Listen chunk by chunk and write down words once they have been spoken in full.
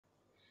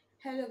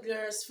Hello,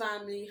 Glorious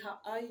family. How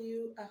are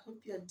you? I hope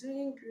you're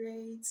doing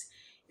great.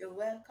 You're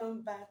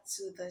welcome back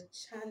to the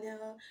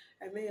channel.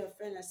 I'm your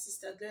friend and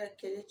sister Gloria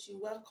Kelechi,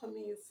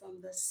 welcoming you from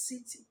the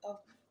city of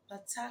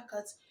Port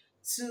Harcourt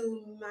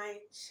to my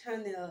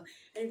channel.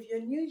 And if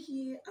you're new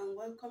here, I'm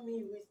welcoming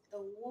you with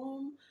a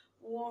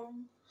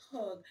warm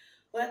hug.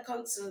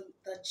 Welcome to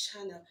the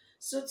channel.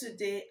 So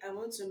today I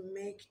want to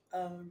make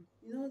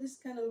this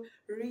kind of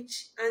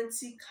rich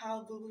antique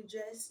cow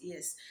dress.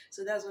 Yes,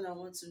 so that's what I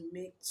want to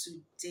make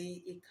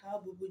today, a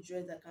cow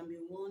dress that can be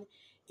worn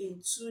in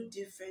two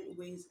different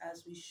ways,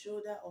 as with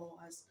shoulder or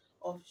as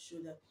off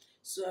shoulder.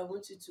 So I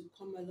want you to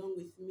come along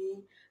with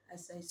me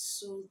as I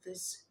sew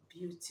this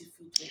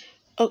beautiful dress.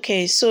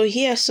 Okay, so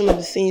here are some of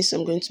the things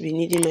I'm going to be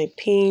needing: my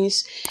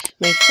pins,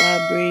 my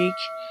fabric,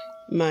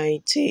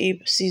 my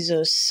tape,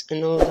 scissors,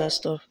 and all that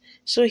stuff.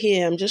 So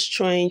here I'm just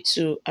trying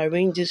to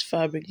arrange this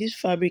fabric. This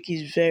fabric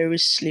is very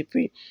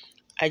slippery.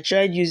 I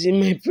tried using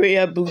my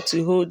prayer book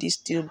to hold it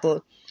still,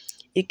 but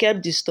it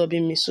kept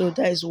disturbing me. So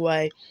that is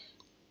why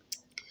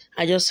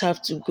I just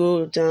have to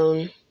go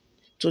down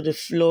to the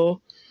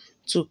floor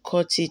to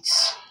cut it.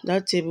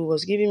 That table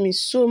was giving me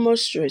so much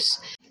stress.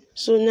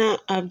 So now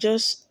I've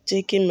just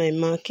taken my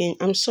marking.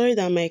 I'm sorry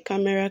that my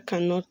camera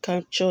cannot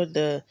capture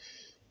the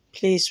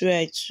place where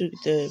I took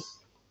the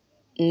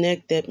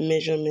neck depth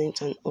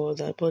measurement and all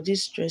that, but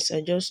this dress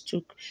I just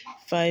took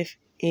 5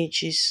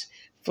 inches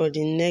for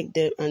the neck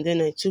depth, and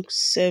then I took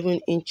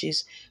 7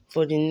 inches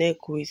for the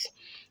neck width.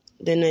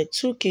 Then I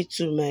took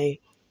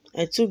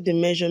the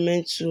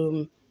measurement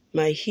to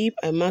my hip.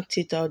 I marked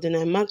it out. Then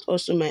I marked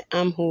also my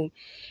armhole.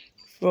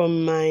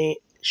 From my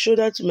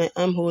shoulder to my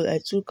armhole I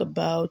took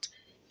about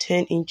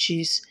 10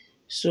 inches.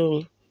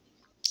 So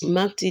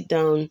marked it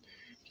down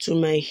to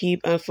my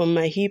hip, and from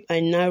my hip I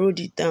narrowed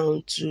it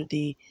down to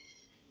the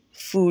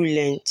full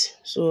length.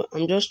 So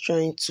I'm just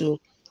trying to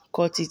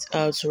cut it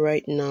out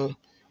right now,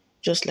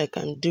 just like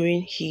I'm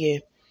doing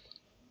here.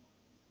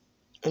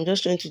 I'm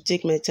just trying to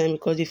take my time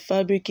because the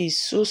fabric is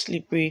so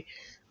slippery,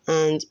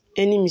 and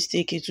any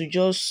mistake it will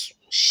just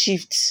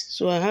shift.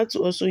 So I had to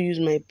also use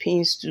my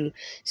pins to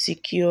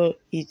secure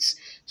it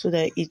so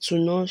that it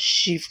will not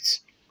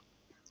shift.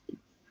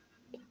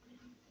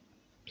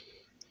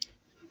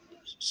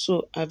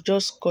 So I've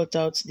just cut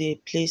out the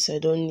place I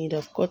don't need.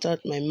 I've cut out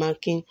my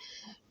marking,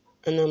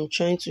 and I'm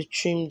trying to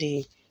trim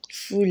the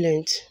full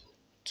length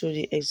to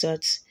the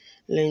exact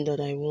length that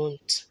I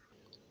want.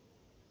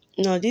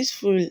 Now this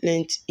full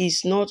length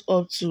is not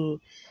up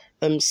to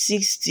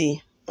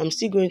 60. I'm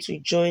still going to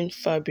join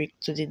fabric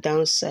to the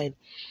downside.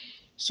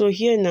 So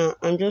here now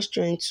I'm just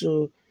trying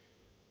to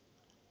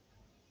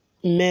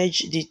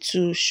merge the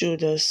two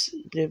shoulders,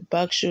 the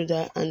back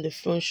shoulder and the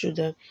front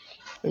shoulder.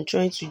 I'm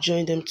trying to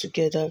join them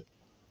together.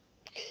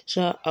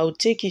 So I'll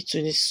take it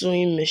to the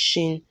sewing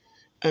machine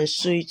and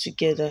sew it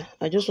together.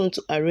 I just want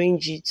to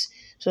arrange it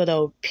so that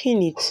I'll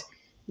pin it,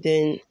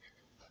 then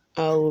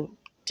I'll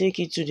take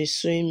it to the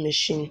sewing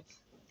machine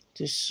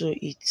to sew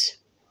it.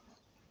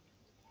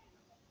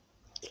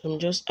 I'm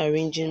just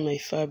arranging my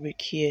fabric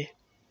here,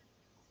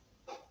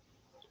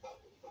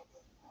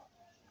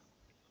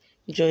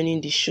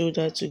 joining the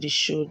shoulder to the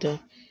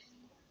shoulder.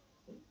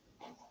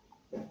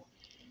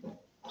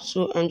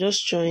 So I'm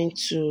just trying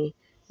to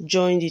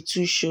join the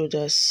two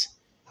shoulders.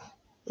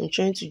 I'm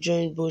trying to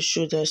join both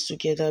shoulders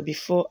together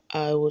before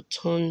I will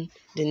turn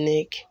the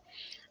neck.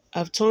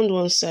 I've turned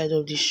one side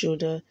of the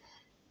shoulder.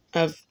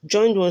 I've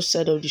joined one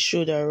side of the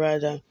shoulder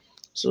rather.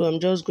 So I'm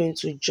just going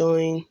to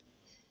join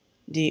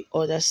the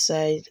other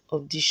side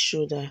of this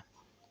shoulder.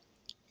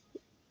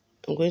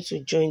 I'm going to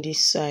join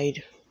this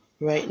side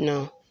right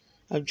now.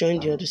 I've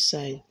joined the other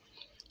side.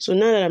 So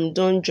now that I'm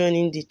done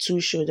joining the two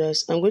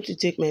shoulders, I'm going to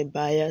take my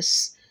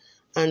bias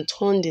and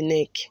turn the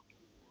neck.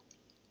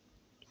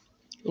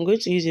 I'm going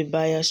to use a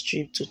bias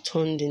strip to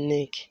turn the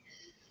neck.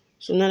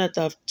 So now that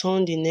I've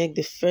turned the neck,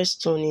 the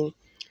first turning,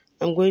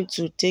 I'm going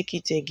to take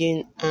it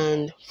again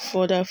and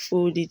further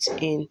fold it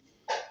in.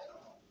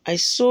 I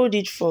sewed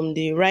it from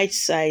the right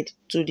side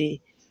to the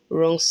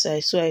wrong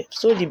side. So I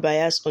sewed the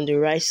bias on the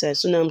right side.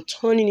 So now I'm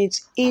turning it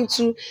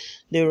into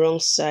the wrong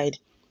side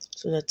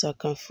so that I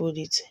can fold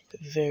it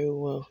very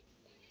well.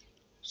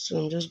 So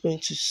I'm just going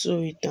to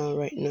sew it down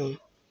right now.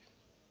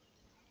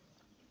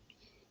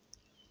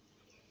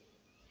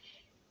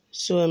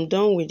 So I'm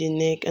done with the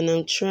neck, and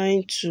I'm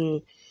trying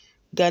to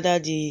gather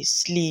the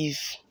sleeve.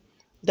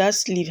 That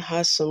sleeve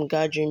has some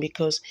gathering,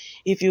 because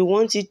if you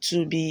want it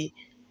to be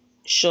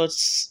short,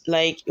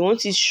 like you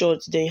want it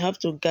short, then you have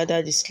to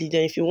gather the sleeve.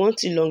 Then if you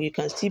want it long, you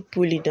can still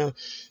pull it down.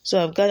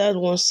 So I've gathered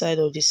one side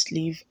of the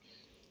sleeve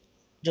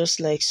just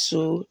like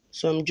so.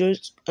 So I'm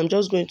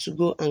just going to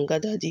go and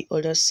gather the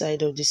other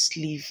side of the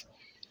sleeve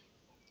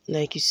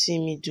like you see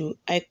me do.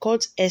 I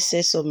cut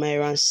excess of my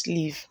round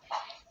sleeve.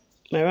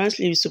 My round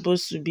sleeve is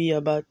supposed to be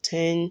about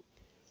 10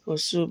 or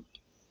so,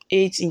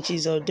 8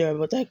 inches out there,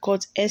 but I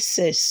cut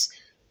excess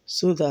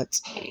so that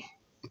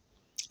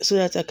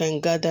I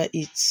can gather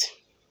it.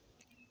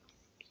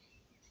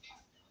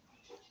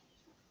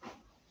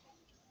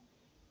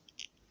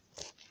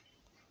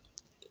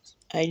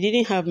 I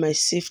didn't have my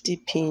safety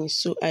pin,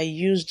 so I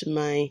used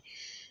my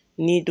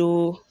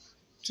needle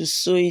to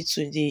sew it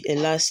to the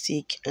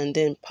elastic and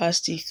then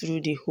passed it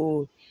through the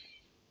hole,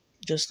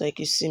 just like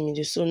you see me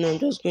do. So now I'm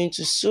just going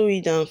to sew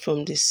it down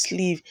from the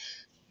sleeve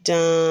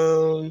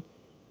down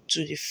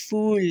to the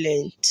full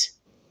length.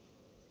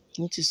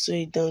 I need to sew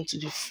it down to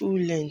the full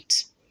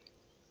length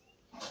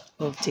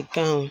of the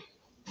gown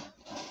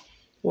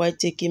while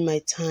taking my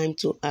time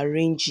to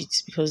arrange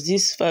it, because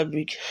this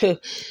fabric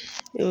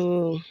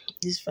oh,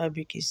 this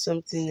fabric is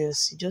something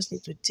else. You just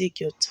need to take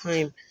your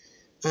time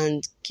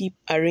and keep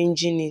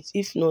arranging it.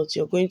 If not,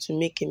 you're going to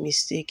make a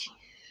mistake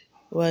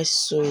while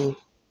sewing.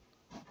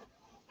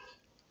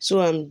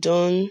 So I'm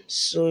done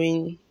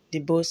sewing the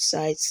both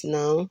sides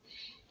now.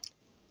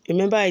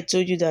 Remember I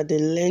told you that the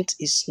length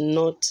is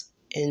not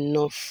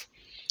enough.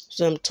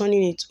 So I'm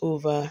turning it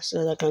over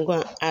so that I can go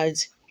and add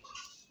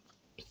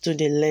to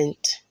the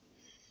length.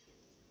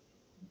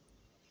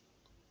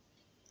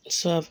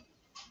 So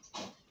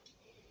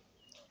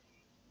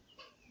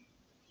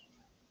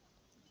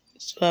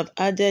I've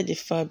added the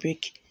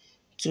fabric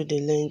to the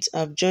length.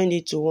 I've joined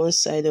it to one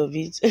side of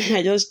it.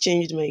 I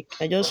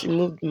just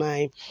removed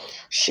my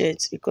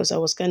shirt because I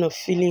was kind of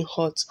feeling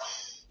hot.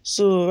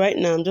 So right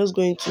now I'm just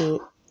going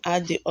to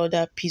add the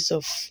other piece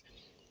of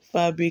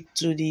fabric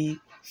to the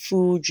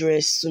full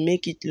dress to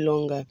make it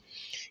longer.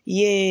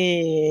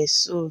 Yeah,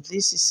 so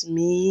this is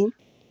me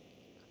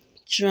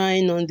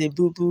trying on the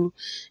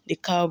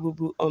cow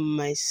boo on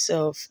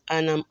myself,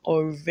 and I'm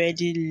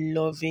already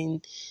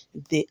loving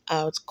the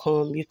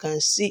outcome. You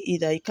can see it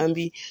that it can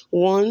be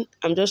worn.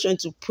 I'm just trying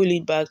to pull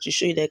it back to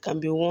show you that it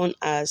can be worn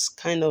as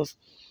kind of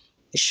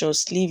a short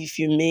sleeve if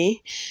you may,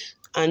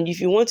 and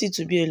if you want it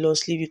to be a long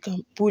sleeve, you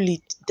can pull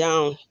it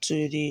down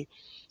to the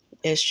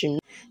extreme.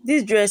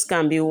 This dress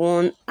can be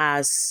worn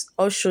as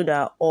off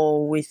shoulder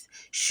or with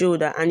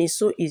shoulder, and it's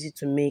so easy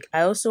to make.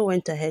 I also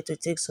went ahead to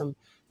take some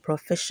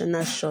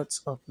professional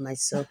shots of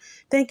myself.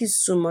 Thank you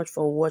so much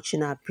for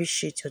watching. I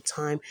appreciate your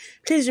time.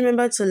 Please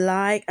remember to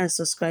like and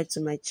subscribe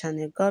to my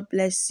channel. God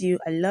bless you.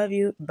 I love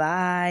you.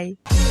 Bye.